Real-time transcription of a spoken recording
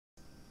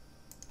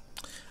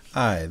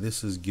Hi,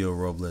 this is Gil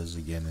Robles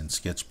again in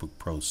Sketchbook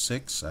Pro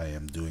 6. I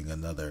am doing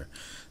another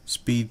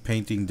speed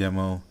painting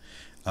demo.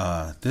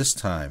 This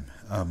time,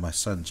 my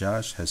son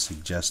Josh has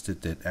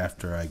suggested that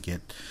after I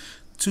get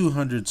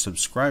 200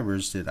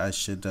 subscribers that I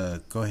should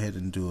go ahead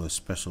and do a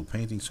special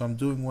painting. So I'm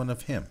doing one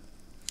of him.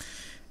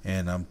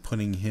 And I'm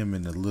putting him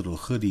in a little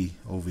hoodie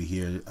over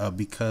here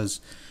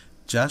because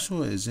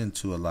Joshua is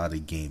into a lot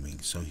of gaming.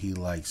 So he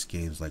likes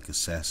games like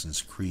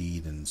Assassin's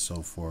Creed and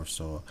so forth.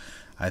 So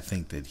I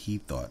think that he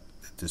thought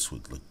that this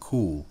would look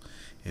cool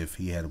if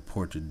he had a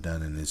portrait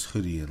done in his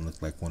hoodie and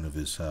looked like one of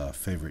his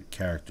favorite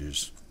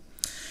characters.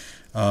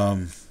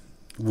 Um,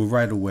 well,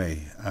 right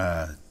away,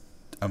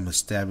 I'm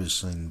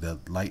establishing the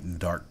light and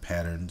dark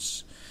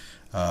patterns,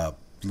 uh,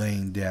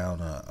 laying down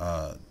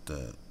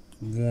the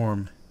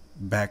warm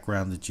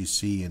background that you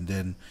see, and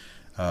then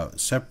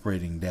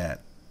separating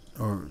that,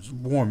 or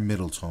warm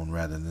middle tone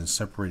rather, than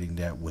separating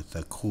that with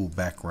a cool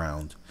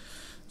background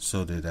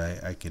so that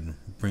I can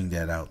bring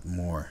that out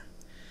more.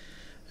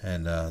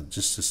 And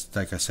just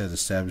like I said,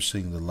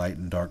 establishing the light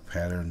and dark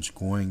patterns,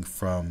 going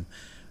from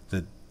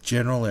the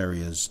general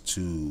areas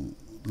to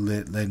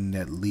letting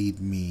that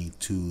lead me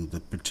to the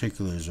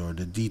particulars or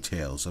the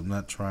details. I'm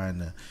not trying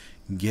to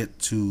get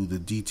to the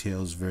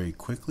details very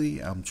quickly.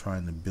 I'm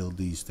trying to build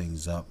these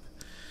things up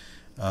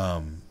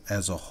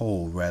as a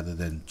whole rather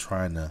than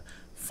trying to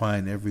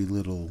find every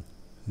little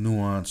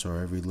nuance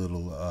or every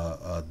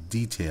little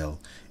detail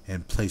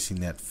and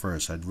placing that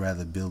first. I'd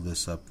rather build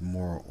this up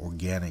more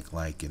organic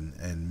like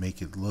and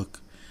make it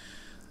look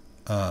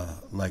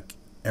like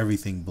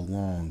everything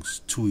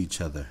belongs to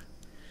each other.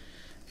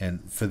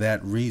 And for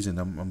that reason,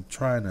 I'm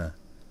trying to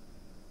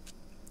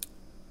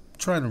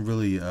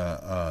really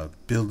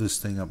build this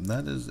thing up,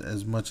 not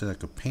as much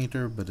like a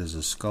painter, but as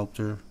a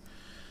sculptor.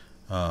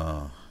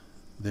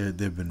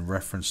 There've been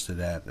reference to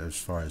that as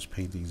far as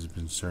painting is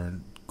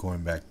concerned,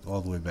 going back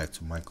all the way back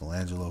to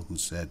Michelangelo, who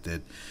said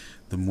that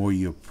the more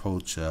you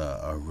approach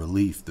a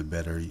relief, the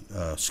better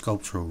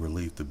sculptural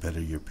relief, the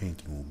better your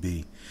painting will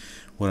be.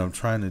 What I'm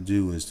trying to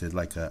do is that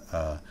like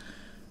a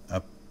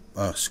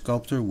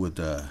sculptor would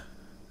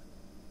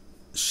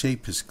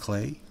shape his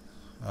clay,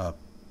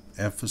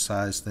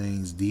 emphasize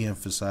things,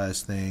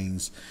 de-emphasize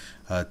things,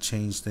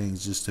 change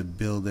things just to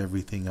build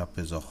everything up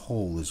as a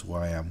whole is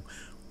why I'm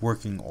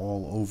working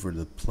all over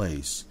the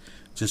place,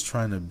 just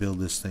trying to build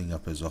this thing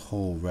up as a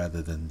whole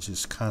rather than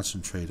just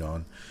concentrate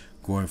on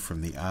going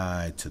from the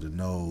eye to the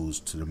nose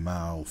to the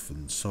mouth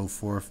and so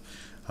forth.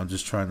 I'm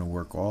just trying to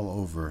work all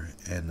over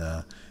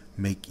and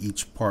make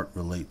each part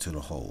relate to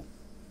the whole.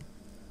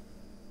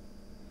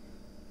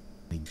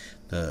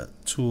 The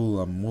tool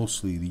I'm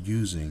mostly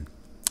using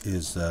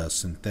is a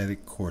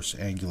synthetic coarse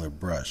angular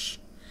brush.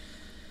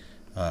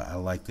 I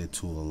like that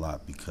tool a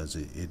lot because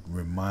it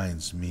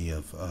reminds me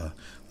of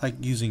like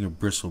using a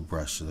bristle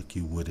brush like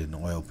you would in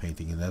oil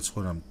painting, and that's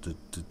what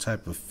the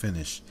type of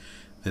finish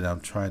that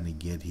I'm trying to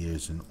get here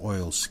is an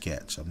oil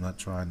sketch. I'm not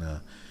trying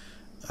to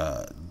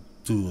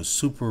do a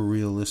super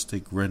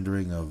realistic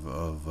rendering of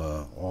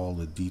all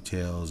the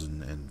details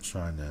and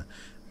trying to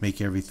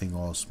make everything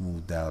all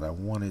smoothed out. I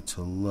want it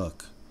to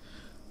look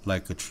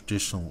like a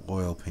traditional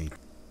oil paint.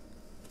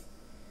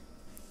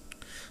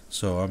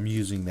 So I'm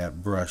using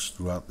that brush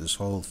throughout this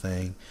whole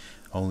thing.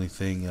 Only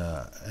thing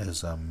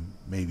is I'm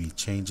maybe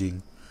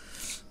changing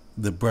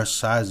the brush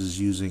sizes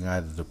using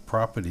either the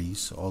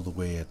properties all the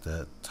way at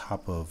the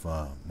top of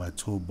my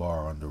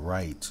toolbar on the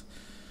right,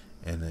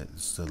 and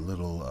it's the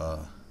little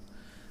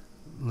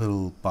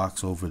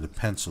box over the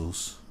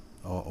pencils,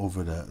 or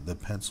over the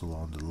pencil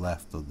on the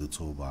left of the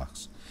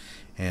toolbox,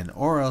 and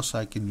or else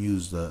I can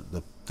use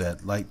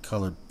that light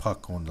colored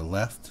puck on the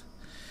left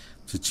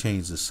to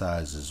change the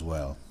size as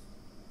well.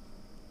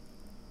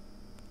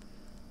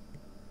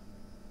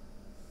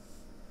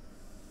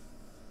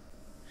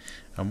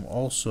 I'm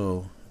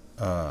also,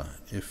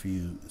 if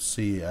you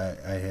see,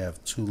 I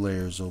have two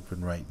layers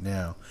open right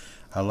now.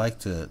 I like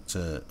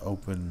to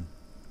open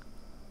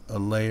a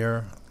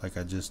layer like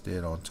I just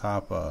did on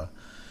top,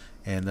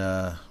 and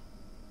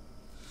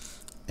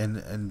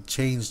and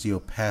change the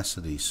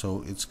opacity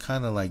so it's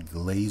kind of like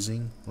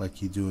glazing,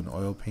 like you do in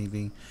oil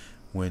painting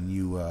when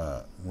you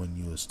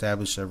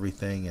establish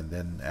everything, and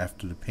then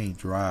after the paint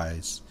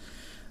dries,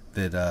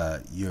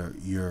 that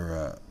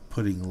you're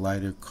putting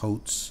lighter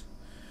coats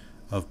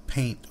of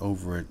paint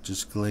over it,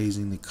 just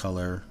glazing the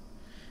color,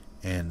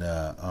 and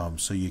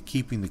so you're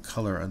keeping the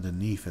color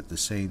underneath at the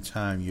same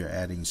time you're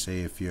adding,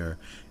 say if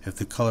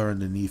the color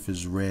underneath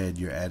is red,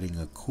 you're adding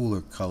a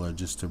cooler color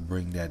just to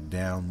bring that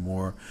down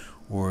more,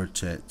 or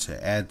to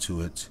add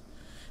to it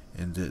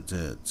and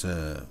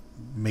to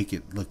make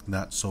it look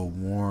not so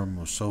warm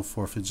or so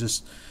forth. It's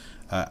just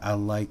I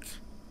like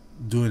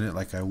doing it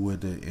like I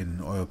would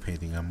in oil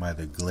painting. I'm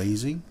either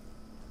glazing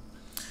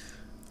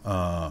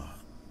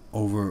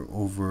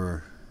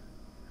over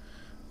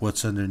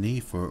what's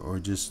underneath, or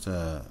just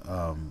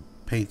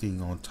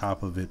painting on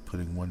top of it,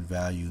 putting one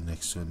value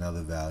next to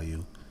another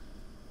value.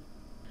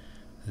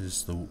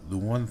 Is the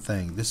one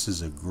thing. This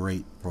is a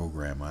great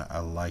program. I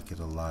like it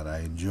a lot.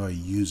 I enjoy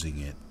using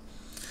it.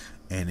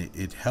 and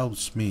it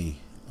helps me.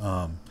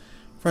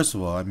 First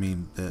of all, I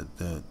mean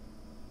the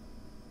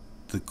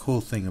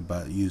cool thing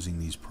about using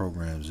these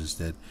programs is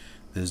that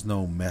there's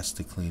no mess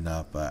to clean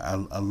up.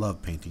 I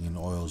love painting in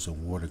oils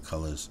and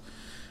watercolors,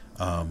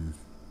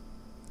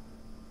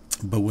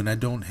 but when I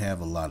don't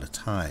have a lot of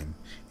time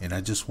and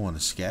I just want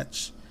to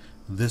sketch,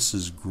 this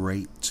is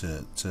great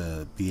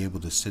to be able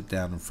to sit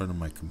down in front of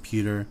my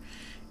computer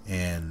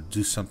and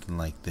do something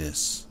like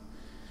this,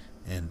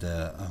 and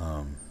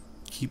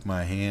keep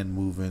my hand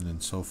moving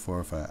and so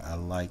forth.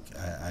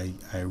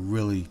 I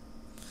really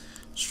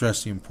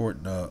stress the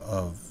importance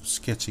of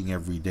sketching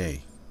every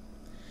day,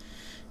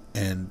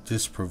 and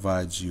this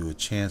provides you a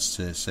chance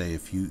to say,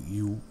 if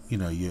you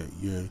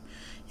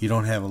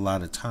don't have a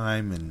lot of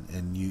time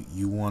and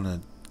you want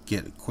to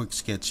get a quick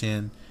sketch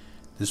in,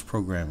 this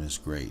program is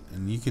great,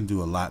 and you can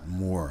do a lot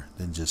more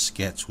than just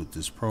sketch with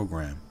this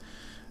program.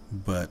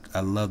 But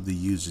I love to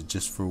use it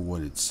just for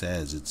what it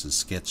says. It's a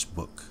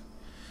sketchbook.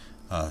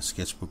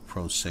 Sketchbook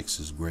Pro 6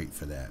 is great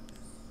for that.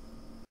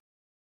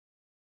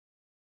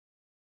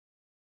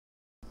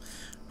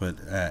 But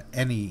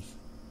any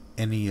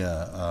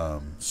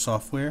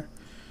software,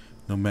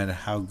 no matter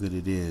how good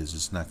it is,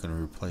 it's not going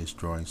to replace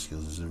drawing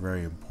skills. It's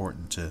very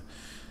important to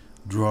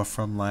draw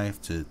from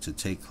life, to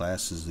take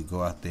classes, to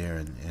go out there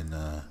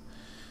and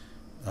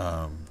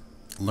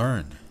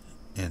learn,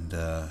 and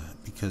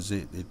because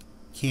it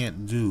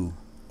can't do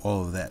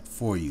all of that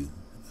for you.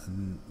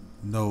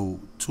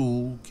 No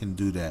tool can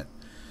do that,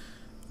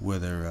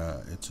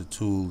 whether it's a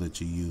tool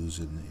that you use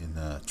in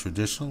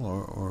traditional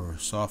or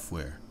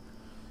software.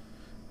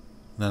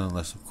 Not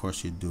unless, of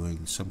course, you're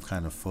doing some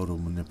kind of photo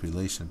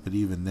manipulation, but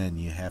even then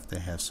you have to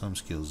have some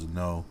skills to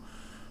know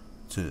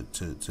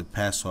to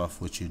pass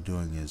off what you're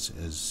doing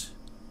as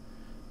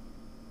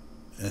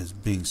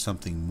being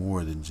something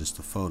more than just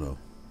a photo.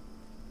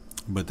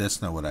 But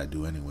that's not what I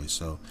do anyway,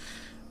 so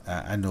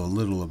I know a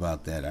little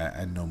about that.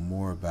 I know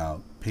more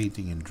about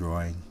painting and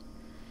drawing,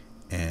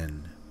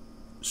 and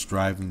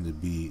striving to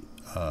be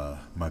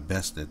my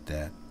best at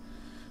that,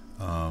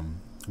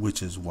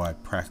 which is why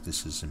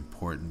practice is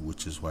important,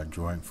 which is why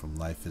drawing from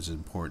life is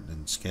important,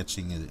 and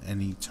sketching at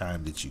any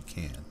time that you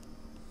can.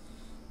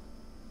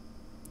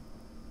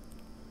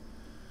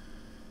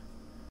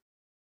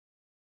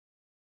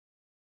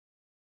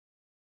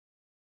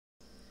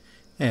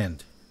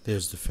 And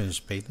there's the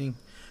finished painting.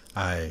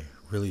 I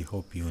really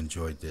hope you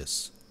enjoyed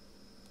this.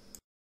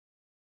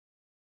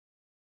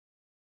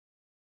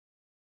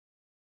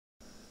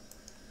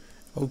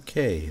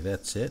 Okay,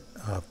 that's it.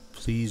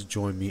 Please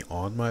join me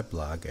on my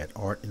blog at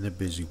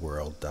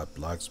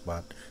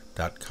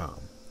artinthebusyworld.blogspot.com.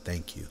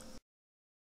 Thank you.